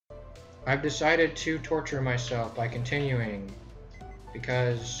I've decided to torture myself by continuing,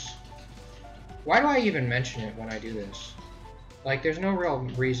 because why do I even mention it when I do this? Like, there's no real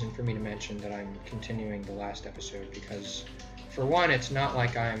reason for me to mention that I'm continuing the last episode, because for one, it's not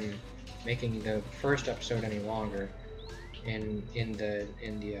like I'm making the first episode any longer in the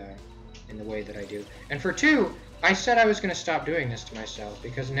way that I do. And for two, I said I was going to stop doing this to myself,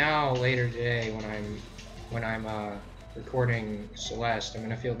 because now later today when I'm recording Celeste, I'm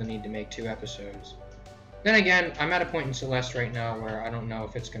going to feel the need to make 2 episodes. Then again, I'm at a point in Celeste right now where I don't know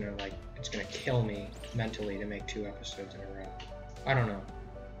if it's going to kill me mentally to make 2 episodes in a row. I don't know.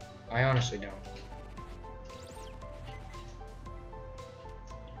 I honestly don't.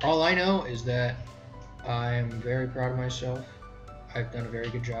 All I know is that I'm very proud of myself. I've done a very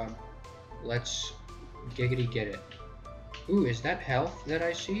good job. Let's giggity get it. Ooh, is that health that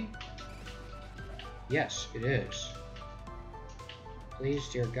I see? Yes, it is. Please,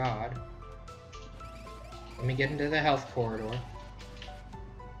 dear God. Let me get into the health corridor.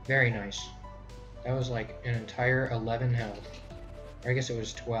 Very nice. That was like an entire 11 health. Or I guess it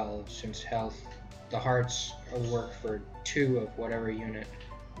was 12, since health, the hearts work for 2 of whatever unit.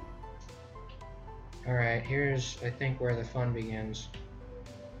 Alright, here's, I think, where the fun begins.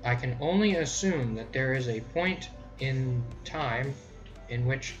 I can only assume that there is a point in time in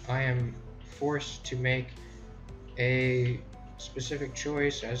which I am forced to make a specific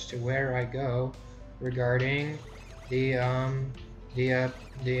choice as to where I go regarding the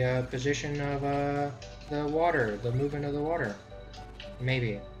position of the water, the movement of the water.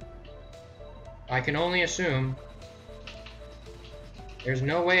 Maybe. I can only assume. There's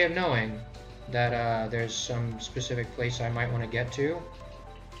no way of knowing that there's some specific place I might want to get to,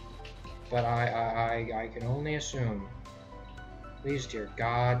 but I can only assume. Please, dear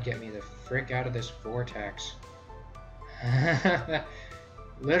God, get me the frick out of this vortex.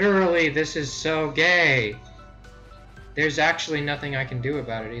 Literally, this is so gay. There's actually nothing I can do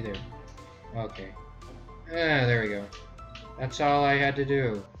about it either. Okay. There we go. That's all I had to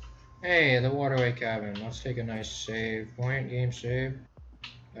do. Hey, the waterway cabin. Let's take a nice save point. Game save.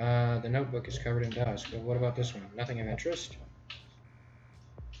 The notebook is covered in dust, but what about this one? Nothing of interest?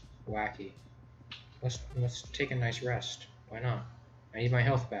 Wacky. Let's take a nice rest. Why not? I need my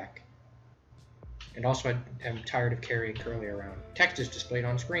health back. And also, I am tired of carrying Curly around. Text is displayed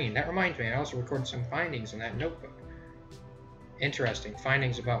on screen. That reminds me, I also recorded some findings in that notebook. Interesting.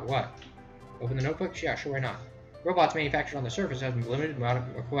 Findings about what? Open the notebooks? Yeah, sure, why not? Robots manufactured on the surface have been limited.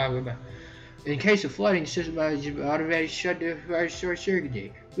 In case of flooding, system automatically shut the short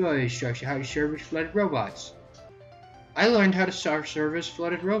circuit. Flood instruction: how to service flooded robots. I learned how to service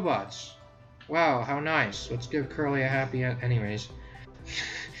flooded robots. Wow, how nice. Let's give Curly a happy end. Anyways.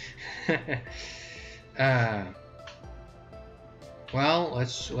 Well,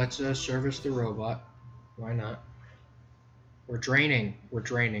 let's service the robot. Why not? We're draining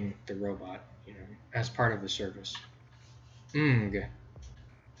the robot, you know, as part of the service.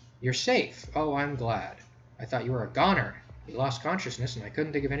 You're safe. Oh, I'm glad. I thought you were a goner. You lost consciousness and I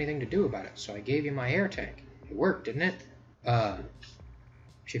couldn't think of anything to do about it, so I gave you my air tank. It worked, didn't it?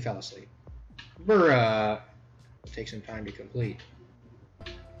 She fell asleep. Bruh. It'll take some time to complete.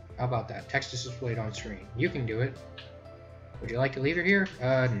 How about that? Text is displayed on screen. You can do it. Would you like to leave her here?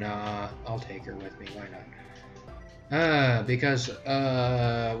 Nah. I'll take her with me. Why not? Because,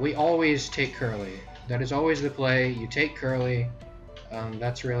 we always take Curly. That is always the play. You take Curly.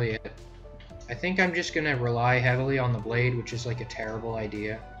 That's really it. I think I'm just gonna rely heavily on the blade, which is like a terrible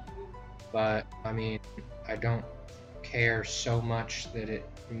idea. But, I mean, I don't care so much that it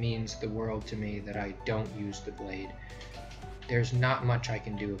means the world to me that I don't use the blade. There's not much I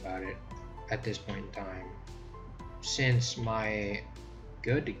can do about it at this point in time. Since my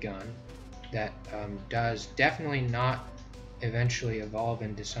good gun that does definitely not eventually evolve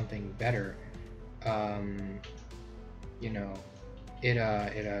into something better, you know,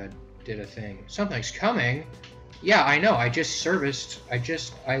 it did a thing. Something's coming. Yeah, I know. I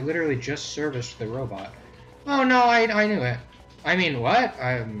literally just serviced the robot. Oh no, I knew it. I mean, what?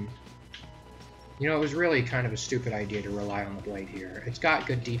 You know, it was really kind of a stupid idea to rely on the blade here. It's got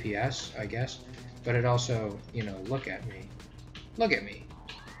good DPS, I guess, but it also, you know, look at me. Look at me.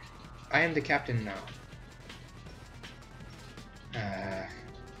 I am the captain now.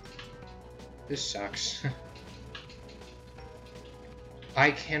 This sucks.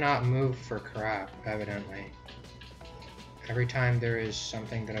 I cannot move for crap, evidently. Every time there is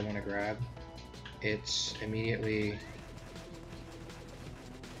something that I want to grab, it's immediately...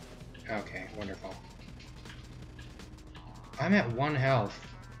 Okay, wonderful. I'm at 1 health.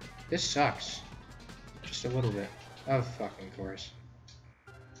 This sucks. Just a little bit. Of fucking course.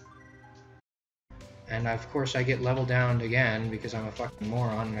 And of course I get level downed again because I'm a fucking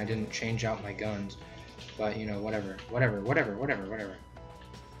moron and I didn't change out my guns. But, you know, whatever.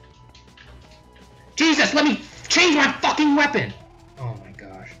 Jesus, let me change my fucking weapon! Oh my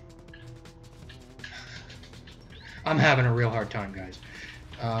gosh. I'm having a real hard time, guys.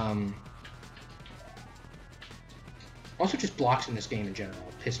 Also, just blocks in this game in general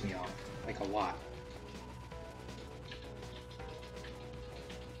piss me off, like, a lot.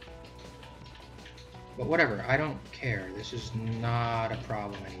 But whatever, I don't care. This is not a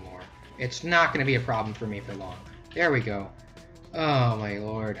problem anymore. It's not going to be a problem for me for long. There we go. Oh my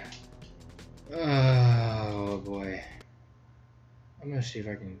lord. Oh boy. I'm going to see if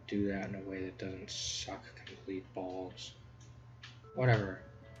I can do that in a way that doesn't suck complete balls. Whatever.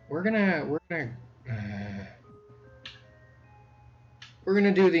 We're gonna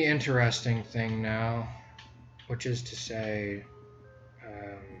do the interesting thing now, which is to say,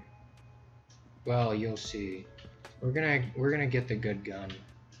 well, you'll see. We're gonna get the good gun.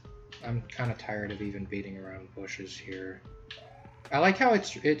 I'm kind of tired of even beating around bushes here. I like how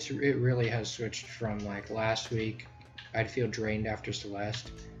it really has switched from, like, last week I'd feel drained after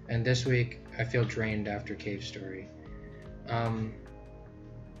Celeste, and this week I feel drained after Cave Story.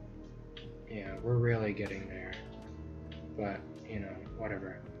 Yeah, we're really getting there. But, you know,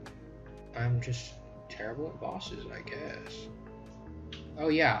 whatever. I'm just terrible at bosses, I guess. Oh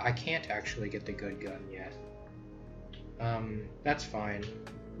yeah, I can't actually get the good gun yet. That's fine.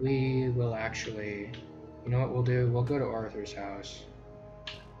 We will actually... You know what we'll do? We'll go to Arthur's house.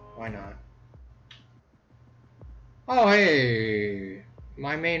 Why not? Oh, hey!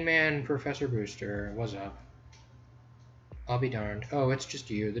 My main man, Professor Brewster. What's up? I'll be darned. Oh, it's just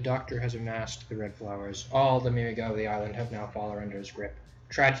you. The doctor has amassed the red flowers. All the Mimiga of the island have now fallen under his grip.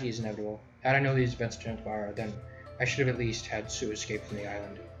 Tragedy is inevitable. Had I known these events transpire, then I should have at least had Sue escape from the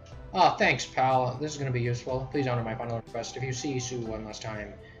island. Ah, thanks, pal. This is going to be useful. Please honor my final request. If you see Sue one last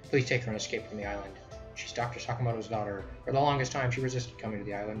time, please take her and escape from the island. She's Dr. Sakamoto's daughter. For the longest time, she resisted coming to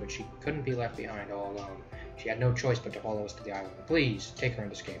the island, but she couldn't be left behind all alone. She had no choice but to follow us to the island. Please, take her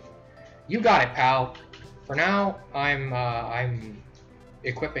and escape. You got it, pal. For now, I'm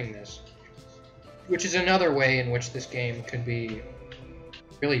equipping this, which is another way in which this game could be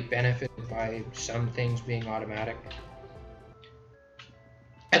really benefited by some things being automatic.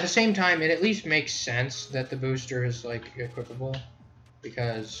 At the same time, it at least makes sense that the booster is, like, equipable,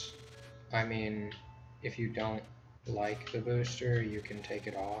 because, I mean, if you don't like the booster, you can take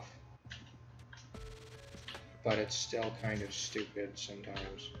it off. But it's still kind of stupid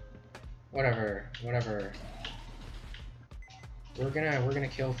sometimes. Whatever. We're gonna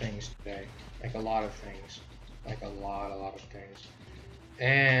kill things today. Like a lot of things. Like a lot of things.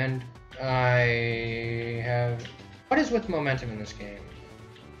 And I have... What is with momentum in this game?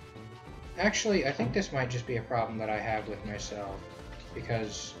 Actually, I think this might just be a problem that I have with myself,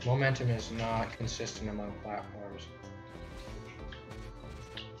 because momentum is not consistent among platforms.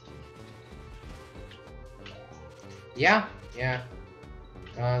 Yeah.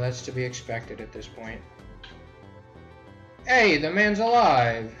 That's to be expected at this point. Hey, the man's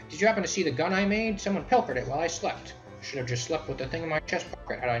alive! Did you happen to see the gun I made? Someone pilfered it while I slept. Should have just slept with the thing in my chest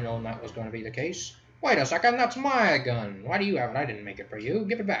pocket had I known that was going to be the case. Wait a second, that's my gun! Why do you have it? I didn't make it for you.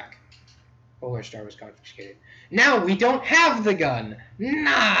 Give it back. Polar Star was confiscated. Now we don't have the gun!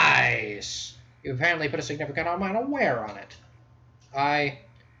 Nice! You apparently put a significant amount of wear on it. I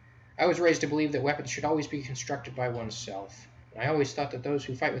was raised to believe that weapons should always be constructed by oneself. I always thought that those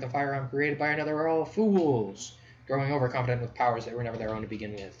who fight with a firearm created by another are all fools, growing overconfident with powers that were never their own to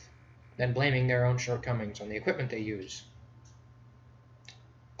begin with, then blaming their own shortcomings on the equipment they use.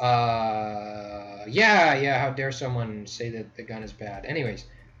 Yeah, how dare someone say that the gun is bad. Anyways.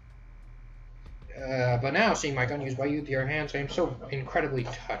 But now, seeing my gun used by you with your hands, I am so incredibly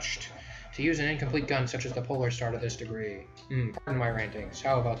touched. To use an incomplete gun such as the Polar Star to this degree. Pardon my rantings.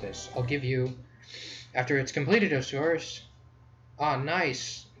 How about this? I'll give you, after it's completed, of course. Ah,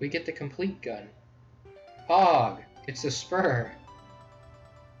 nice. We get the complete gun. Hog. It's the spur.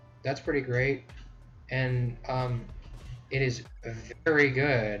 That's pretty great. And, it is very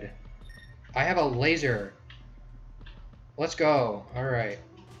good. I have a laser. Let's go. Alright.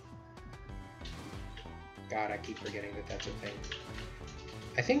 God, I keep forgetting that that's a thing.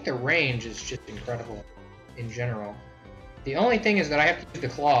 I think the range is just incredible in general. The only thing is that I have to use the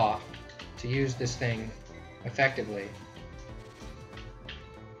claw to use this thing effectively.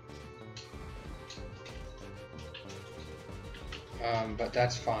 But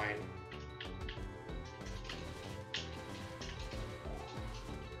that's fine.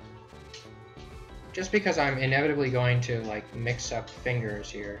 Just because I'm inevitably going to, like, mix up fingers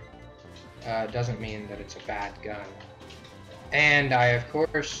here. doesn't mean that it's a bad gun. And I, of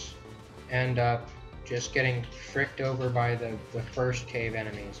course, end up just getting fricked over by the first cave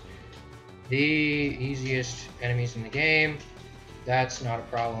enemies. The easiest enemies in the game. That's not a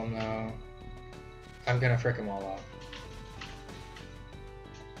problem, though. I'm gonna frick them all up.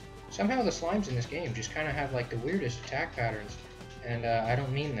 Somehow the slimes in this game just kind of have like the weirdest attack patterns. And I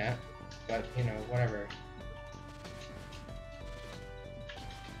don't mean that, but you know, whatever.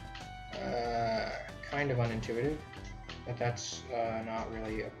 Kind of unintuitive, but that's not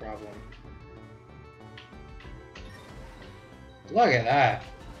really a problem. Look at that!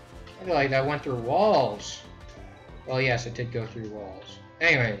 I feel like that went through walls. Well, yes, it did go through walls.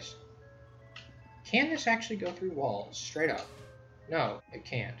 Anyways, can this actually go through walls? Straight up. No, it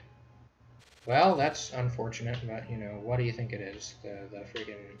can't. Well, that's unfortunate, but you know, what do you think it is? The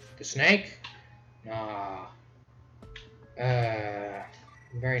freaking... the snake? Nah.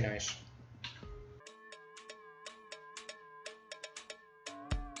 Very nice.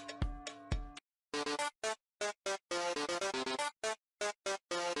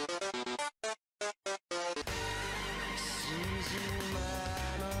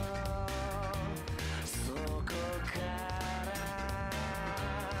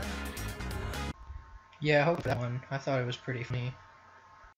 Yeah, I hope that one. I thought it was pretty funny.